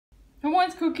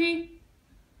wants cookie?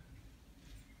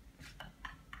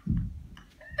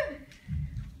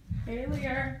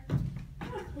 Failure.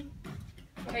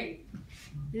 Wait.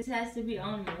 This has to be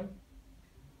on you.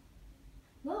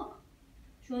 Look.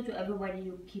 Show to everybody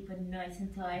you keep it nice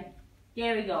and tight.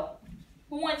 There we go.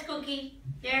 Who wants cookie?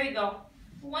 There we go.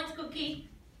 Who wants cookie?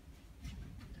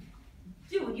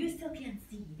 Dude, you still can't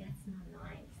see. That's not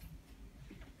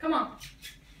nice. Come on.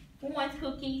 Who wants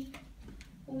cookie?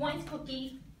 Who wants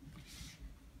cookie?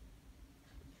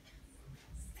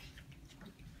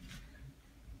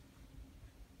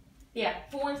 Yeah,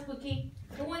 who wants cookie?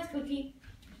 Who wants cookie?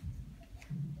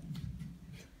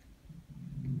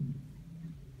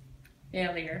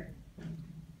 Failure.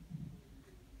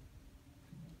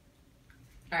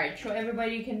 Alright, show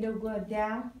everybody you can do good.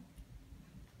 Down.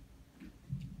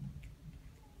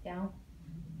 Down.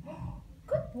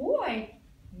 Good boy.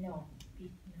 No.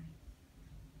 Be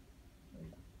nice.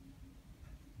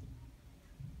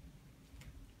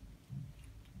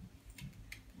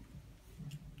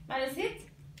 Now sit.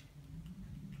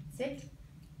 Sit.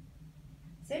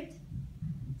 Sit.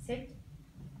 Sit.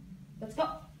 Let's go.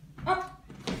 Up.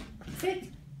 Sit.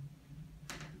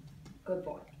 Good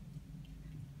boy.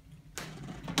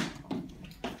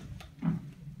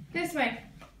 This way.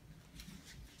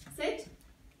 Sit.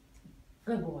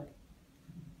 Good boy.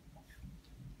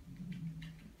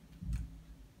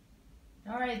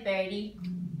 Alright, Birdie.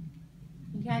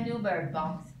 You can't do bird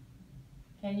box.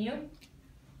 Can you?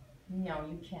 No,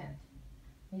 you can't.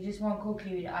 You just want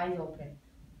cookie with eyes open.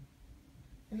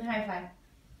 Give me a high five.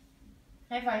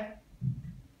 High five.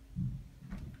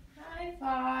 High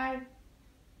five.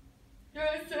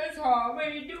 This is how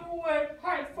we do it.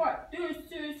 High five.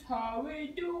 This is how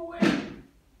we do it.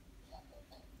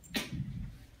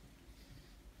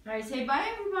 Alright, say bye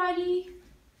everybody.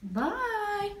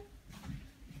 Bye.